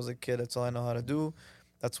since I was a kid. That's all I know how to do.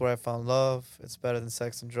 That's where I found love. It's better than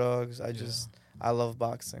sex and drugs. I love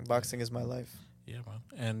boxing. Boxing is my life. Yeah, man.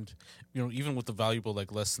 And you know, even with the valuable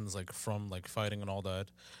like lessons like from like fighting and all that,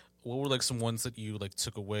 what were like some ones that you like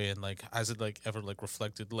took away, and like has it like ever like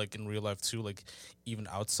reflected like in real life too, like even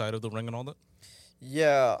outside of the ring and all that?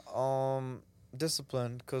 Yeah,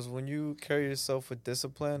 discipline. Because when you carry yourself with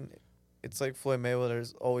discipline, it's like Floyd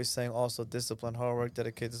Mayweather's always saying. Also, discipline, hard work,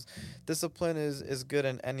 dedicated. Discipline is good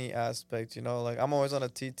in any aspect. You know, like I'm always on a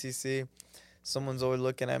TTC. Someone's always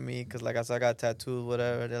looking at me because, like I said, I got tattoos,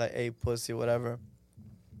 whatever. They're like, "Hey, pussy," whatever.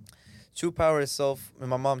 True power is self.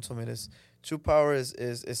 And my mom told me this. True power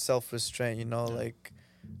is self restraint. You know,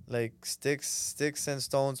 like sticks and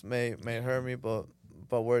stones may hurt me, but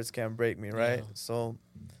words can't break me, right? Yeah. So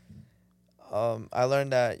I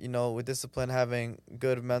learned that, you know, with discipline, having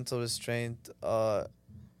good mental restraint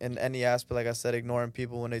in any aspect, like I said, ignoring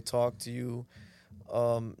people when they talk to you,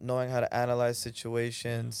 knowing how to analyze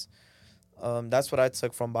situations. That's what I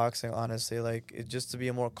took from boxing, honestly. Like, it just to be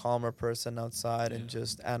a more calmer person outside and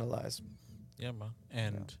just analyze. Yeah, man.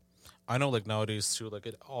 And I know like nowadays too, like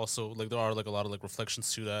it also like there are like a lot of like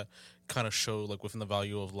reflections too that kind of show like within the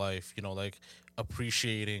value of life, you know, like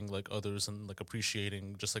appreciating like others and like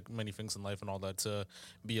appreciating just like many things in life and all that, to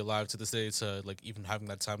be alive to this day, to like even having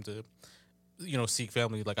that time to, you know, seek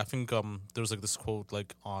family. Like I think there was like this quote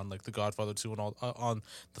like on like The Godfather 2 and all, on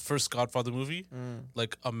the first Godfather movie,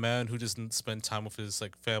 like a man who doesn't spend time with his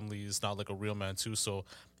like family is not like a real man too. So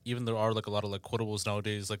even there are like a lot of like quotables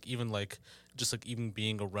nowadays, like even like just like even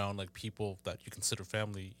being around like people that you consider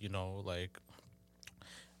family, you know, like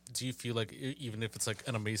do you feel like even if it's like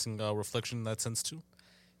an amazing reflection in that sense too?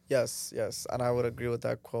 Yes, yes, and I would agree with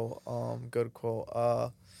that quote. Good quote.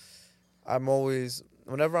 I'm always,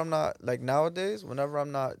 whenever I'm not, like nowadays, whenever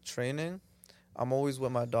I'm not training, I'm always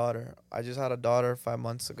with my daughter. I just had a daughter 5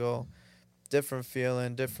 months ago. Different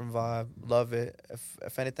feeling, different vibe. Love it.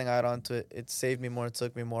 If anything, I add on to it, it saved me more. It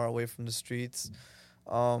took me more away from the streets.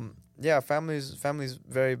 Yeah, family's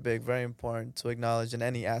very big, very important to acknowledge in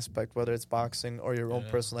any aspect, whether it's boxing or your own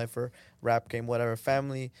personal life or rap game, whatever.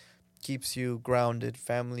 Family keeps you grounded.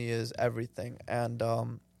 Family is everything, and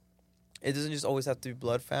it doesn't just always have to be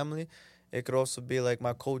blood family. It could also be like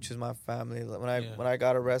my coach is my family. Like, when I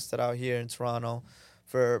got arrested out here in Toronto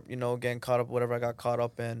for, you know, getting caught up whatever I got caught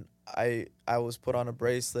up in, I was put on a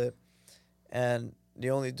bracelet, and the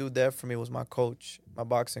only dude there for me was my coach, my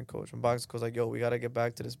boxing coach. My boxing coach was like, yo, we gotta get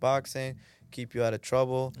back to this boxing, keep you out of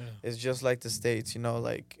trouble. Yeah. It's just like the States, you know,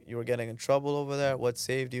 like you were getting in trouble over there. What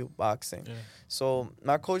saved you? Boxing. Yeah. So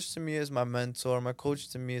my coach to me is my mentor. My coach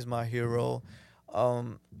to me is my hero.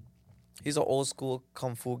 He's an old school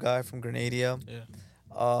kung fu guy from Grenada.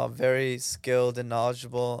 Very skilled and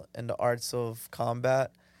knowledgeable in the arts of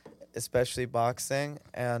combat, especially boxing,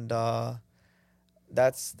 and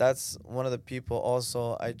that's one of the people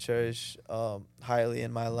also I cherish highly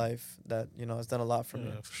in my life, that, you know, has done a lot for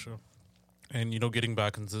me. Yeah, for sure. And you know, getting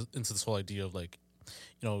back into this whole idea of like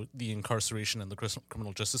the incarceration and the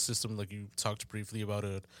criminal justice system. Like you talked briefly about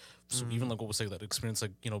it. So even like what was like that experience,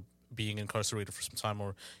 like being incarcerated for some time,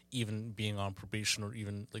 or even being on probation, or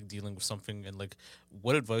even like dealing with something, and like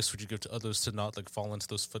what advice would you give to others to not like fall into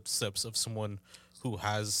those footsteps of someone who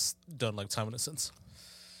has done like time in a sense?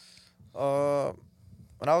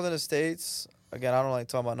 When I was in the States, again, I don't like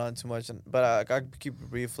talking about nothing too much, but I keep it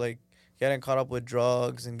brief. Like getting caught up with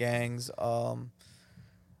drugs and gangs.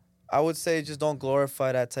 I would say just don't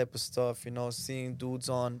glorify that type of stuff. Seeing dudes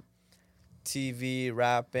on TV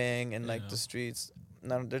rapping and like the streets.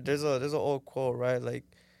 Now there's an old quote, right? Like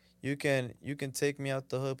you can take me out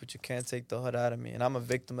the hood, but you can't take the hood out of me. And I'm a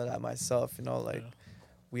victim of that myself.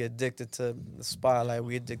 We addicted to the spotlight,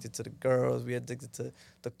 we addicted to the girls, we addicted to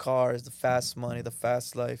the cars, the fast money, the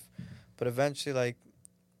fast life. But eventually, like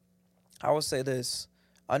I would say this: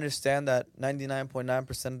 understand that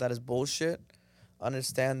 99.9% of that is bullshit.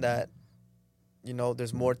 Understand that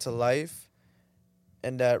there's more to life,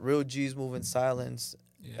 and that real G's move in silence,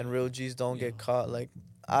 and real G's don't get caught. Like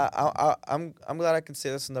I'm glad I can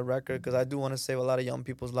say this on the record, because I do want to save a lot of young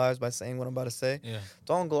people's lives by saying what I'm about to say.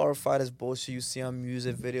 Don't glorify this bullshit you see on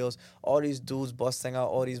music videos. All these dudes busting out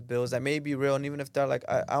all these bills that may be real, and even if they're like,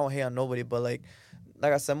 I don't hate on nobody, but like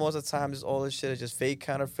I said, most of the time, all this shit is just fake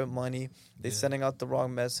counterfeit money. They're sending out the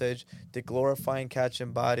wrong message. They're glorifying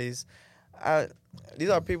catching bodies. These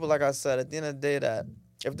are people, like I said, at the end of the day, that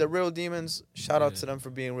if they're real demons, shout out to them for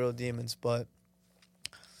being real demons. But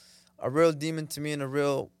a real demon to me and a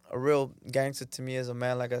real gangster to me is a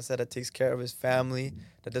man, like I said, that takes care of his family,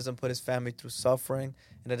 that doesn't put his family through suffering,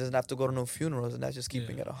 and that doesn't have to go to no funerals, and that's just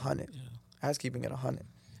keeping it 100. That's keeping it 100.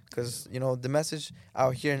 Because, the message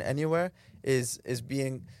out here and anywhere is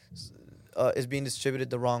being distributed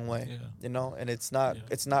the wrong way, and it's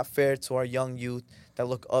not fair to our young youth that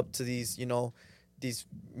look up to these, these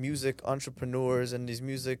music entrepreneurs and these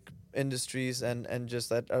music industries and just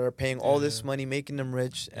that are paying all this money, making them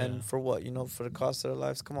rich, and for what? For the cost of their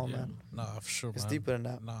lives. Come on, man. Nah, for sure, it's man. deeper than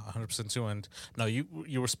that. Nah, 100% too. And no, you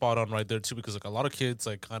were spot on right there too, because like a lot of kids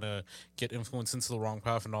like kind of get influenced into the wrong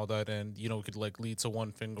path and all that, and it could like lead to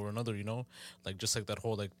one thing or another. Like just like that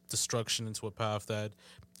whole like destruction into a path that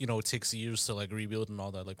it takes years to like rebuild and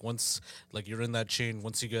all that. Like once like you're in that chain,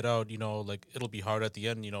 once you get out, like it'll be hard at the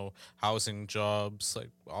end. Housing, jobs, like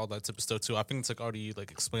all that type of stuff too. I think it's like already like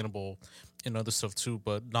explainable in other stuff too,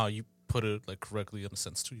 but nah, you put it like correctly in a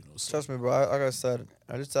sense too. So. Trust me, bro. Like I said,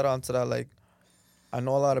 I just add on to that. Like I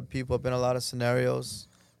know a lot of people. I've been in a lot of scenarios.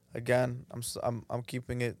 Again, I'm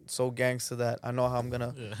keeping it so gangster that I know how I'm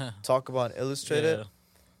gonna talk about and illustrate it.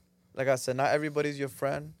 Like I said, not everybody's your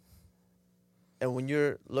friend. And when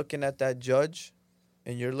you're looking at that judge,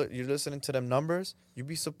 and you're listening to them numbers, you'd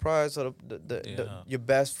be surprised that your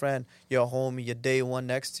best friend, your homie, your day one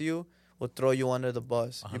next to you will throw you under the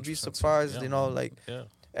bus. You'd be surprised,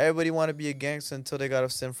 everybody want to be a gangster until they got to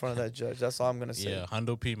sit in front of that judge. That's all I'm gonna say. Yeah,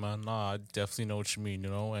 Hundo P, man. Nah, I definitely know what you mean.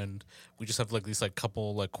 And we just have like these like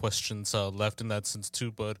couple like questions left in that sense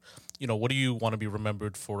too. But what do you want to be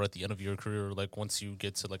remembered for at the end of your career? Like once you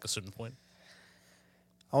get to like a certain point.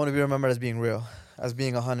 I want to be remembered as being real, as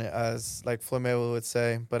being 100, as like Floyd Mayweather would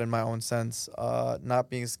say, but in my own sense, not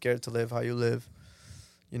being scared to live how you live,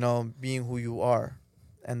 being who you are,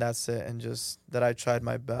 and that's it, and just that I tried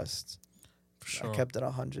my best. For sure. I kept it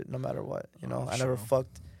 100 no matter what, I never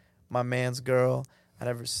fucked my man's girl. I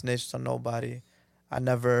never snitched on nobody. I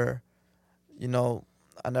never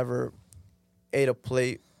ate a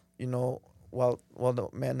plate, while the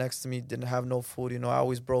man next to me didn't have no food. I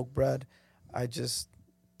always broke bread. I just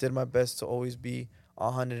did my best to always be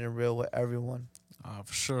 100 and real with everyone.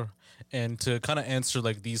 For sure. And to kind of answer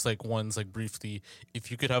like these like ones like briefly, if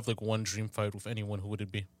you could have like one dream fight with anyone, who would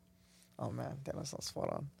it be? Oh man, that sounds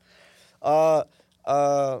spot on.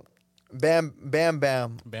 Bam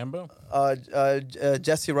Bam.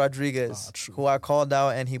 Jesse Rodriguez, who I called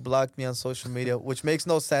out and he blocked me on social media, which makes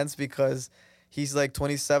no sense because he's like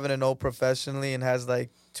 27-0 professionally and has like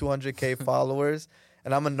 200K followers.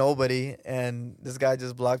 And I'm a nobody, and this guy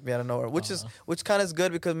just blocked me out of nowhere, which kind of is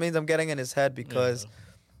good because it means I'm getting in his head because,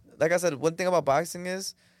 like I said, one thing about boxing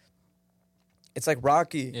is it's like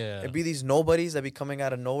Rocky. It'd be these nobodies that be coming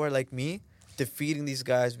out of nowhere like me, defeating these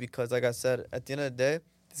guys because, like I said, at the end of the day,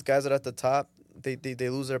 these guys are at the top. They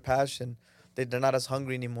lose their passion. They're not as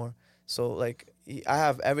hungry anymore. So, like, I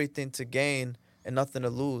have everything to gain and nothing to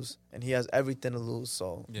lose, and he has everything to lose.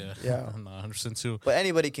 So no, 100% too. But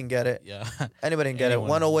anybody can get it. Anybody can get it.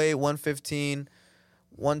 108, 115,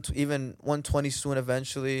 even 120 soon.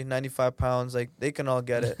 Eventually, 95 pounds. Like they can all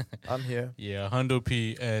get it. I'm here. Hundo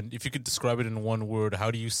P. And if you could describe it in one word, how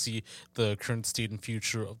do you see the current state and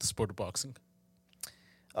future of the sport of boxing?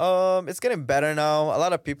 It's getting better now. A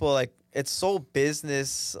lot of people like it's so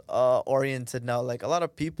business oriented now. Like a lot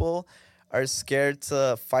of people are scared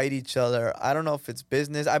to fight each other. I don't know if it's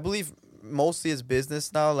business. I believe mostly it's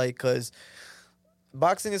business now. Like, cause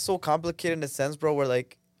boxing is so complicated in a sense, bro. Where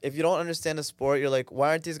like if you don't understand the sport, you're like, why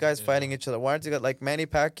aren't these guys fighting each other? Why aren't they like Manny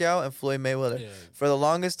Pacquiao and Floyd Mayweather? Yeah. For the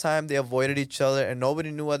longest time, they avoided each other, and nobody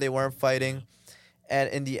knew why they weren't fighting. Yeah. And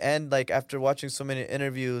in the end, like after watching so many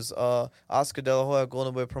interviews, Oscar De La Hoya,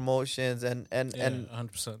 Golden Boy Promotions, and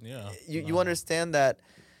 100%. Yeah. you understand that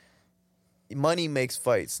money makes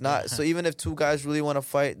fights. Not so even if two guys really want to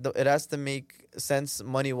fight, it has to make sense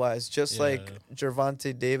money wise. Just like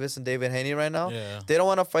Gervonta Davis and David Haney right now, they don't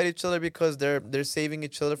want to fight each other because they're saving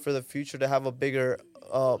each other for the future to have a bigger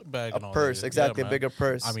bag and all purse. that. Exactly, Yeah, a bigger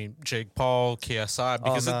purse. I mean, Jake Paul, KSI,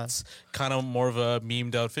 because man. it's kind of more of a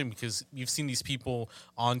memed out thing because you've seen these people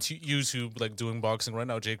on YouTube like doing boxing right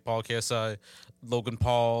now. Jake Paul, KSI, Logan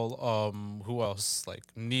Paul, who else? Like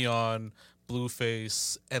Neon,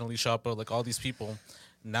 Blueface, Annalise Shoppa, like all these people.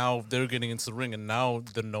 Now they're getting into the ring and now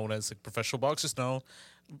they're known as like professional boxers now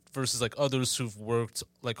versus like others who've worked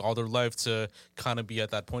like all their life to kind of be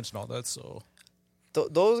at that point and all that. So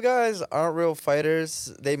Those guys aren't real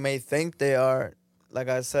fighters. They may think they are. Like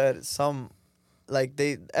I said, some like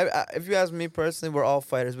they. If you ask me personally, we're all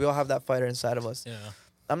fighters. We all have that fighter inside of us. yeah.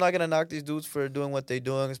 I'm not gonna knock these dudes for doing what they're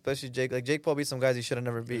doing, especially Jake. Like Jake Paul beat some guys he should have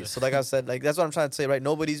never beat. Yeah. So like I said, like that's what I'm trying to say, right?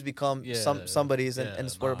 Nobody's become somebody's in the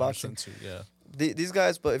sport of 100% boxing. too, yeah. These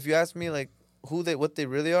guys, but if you ask me, like what they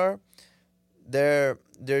really are, they're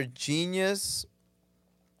genius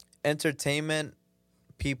entertainment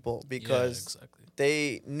people because exactly.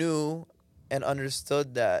 they knew and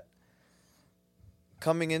understood that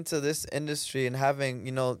coming into this industry and having,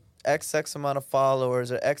 XX amount of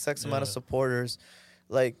followers or XX amount of supporters,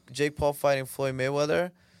 like Jake Paul fighting Floyd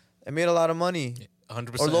Mayweather, it made a lot of money.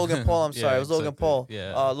 100%. Or Logan Paul, I'm sorry. Yeah, It was Logan exactly. Paul.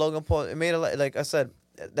 Yeah. Logan Paul, it made a lot, like I said,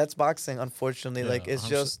 that's boxing, unfortunately. Yeah, Like, it's 100%.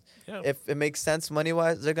 just, Yeah. if it makes sense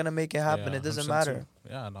money-wise, they're going to make it happen. Yeah, It doesn't 100% matter. too.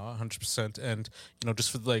 Yeah, no, 100%. And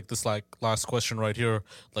just for like this like last question right here,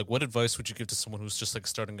 like what advice would you give to someone who's just like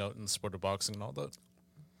starting out in the sport of boxing and all that?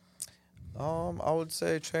 I would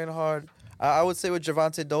say train hard. I would say what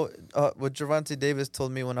Gervonta Davis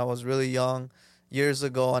told me when I was really young, years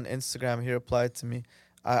ago on Instagram. He replied to me.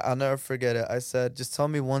 I'll never forget it. I said, just tell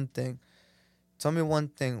me one thing. Tell me one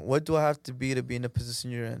thing. What do I have to be in the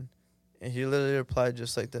position you're in? And he literally replied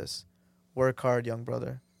just like this. Work hard, young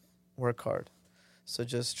brother. Work hard. So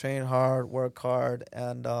just train hard, work hard,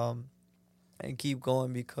 and keep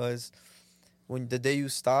going, because when the day you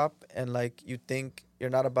stop and like you think you're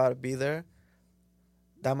not about to be there,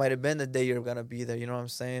 that might have been the day you're gonna be there. You know what I'm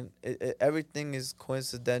saying? Everything is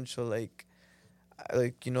coincidental. Like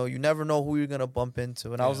you never know who you're gonna bump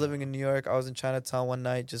into. When I was living in New York, I was in Chinatown one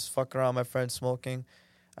night, just fucking around with my friends smoking.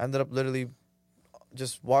 I ended up literally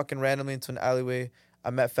just walking randomly into an alleyway.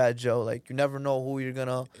 I met Fat Joe. Like, you never know who you're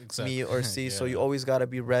gonna meet or see, so you always gotta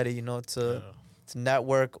be ready, to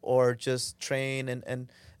network or just train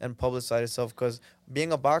and publicize yourself. Because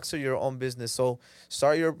being a boxer, you're your own business. So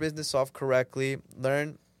start your business off correctly.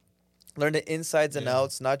 Learn the insides and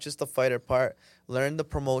outs, not just the fighter part. Learn the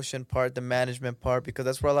promotion part, the management part, because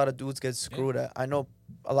that's where a lot of dudes get screwed at. I know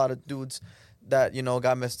a lot of dudes that,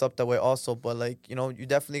 got messed up that way also. But, you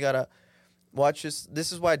definitely got to watch this.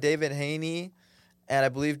 This is why David Haney, and I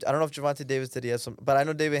don't know if Gervonta Davis did, but I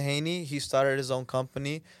know David Haney, he started his own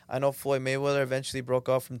company. I know Floyd Mayweather eventually broke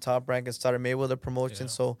off from Top Rank and started Mayweather Promotion.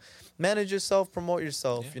 So manage yourself, promote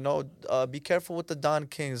yourself, be careful with the Don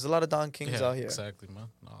Kings. There's a lot of Don Kings out here. Exactly, man.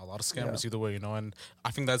 A lot of scammers either way, and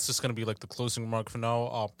I think that's just gonna be like the closing remark for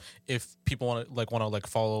now. If people want to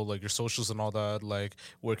follow like your socials and all that, like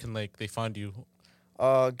where can they find you?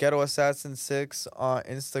 Ghetto Assassin 6 on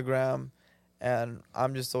Instagram. And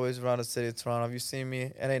I'm just always around the city of Toronto. If you see me,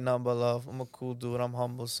 it ain't nothing but love. I'm a cool dude. I'm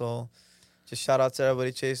humble. So just shout out to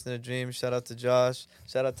everybody chasing their dreams. Shout out to Josh.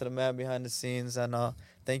 Shout out to the man behind the scenes. And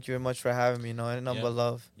thank you very much for having me. It ain't nothing but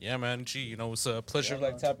love. Yeah, man. Gee, it's a pleasure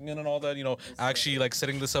tapping in and all that. Actually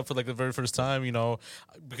setting this up for the very first time.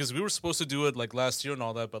 Because we were supposed to do it last year and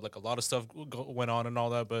all that, but a lot of stuff went on and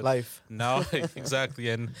all that. But life now, exactly,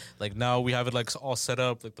 and now we have it all set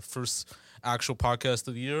up, the first actual podcast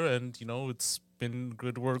of the year, and it's been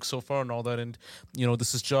good work so far and all that. And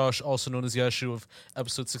this is Josh, also known as Yashu, of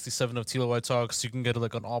episode 67 of TLOY Talks. You can get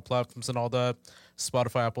it on all platforms and all that: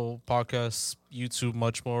 Spotify, Apple Podcasts, YouTube,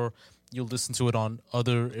 much more. You'll listen to it on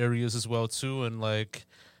other areas as well too, and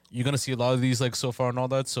you're gonna see a lot of these so far and all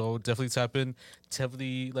that. So definitely tap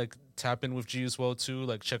in with G as well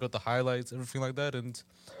too. Check out the highlights, everything like that. And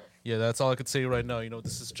yeah, that's all I could say right now.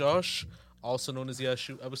 This is Josh, also known as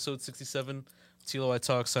Yashu. Episode 67, TLOY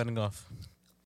Talk, signing off.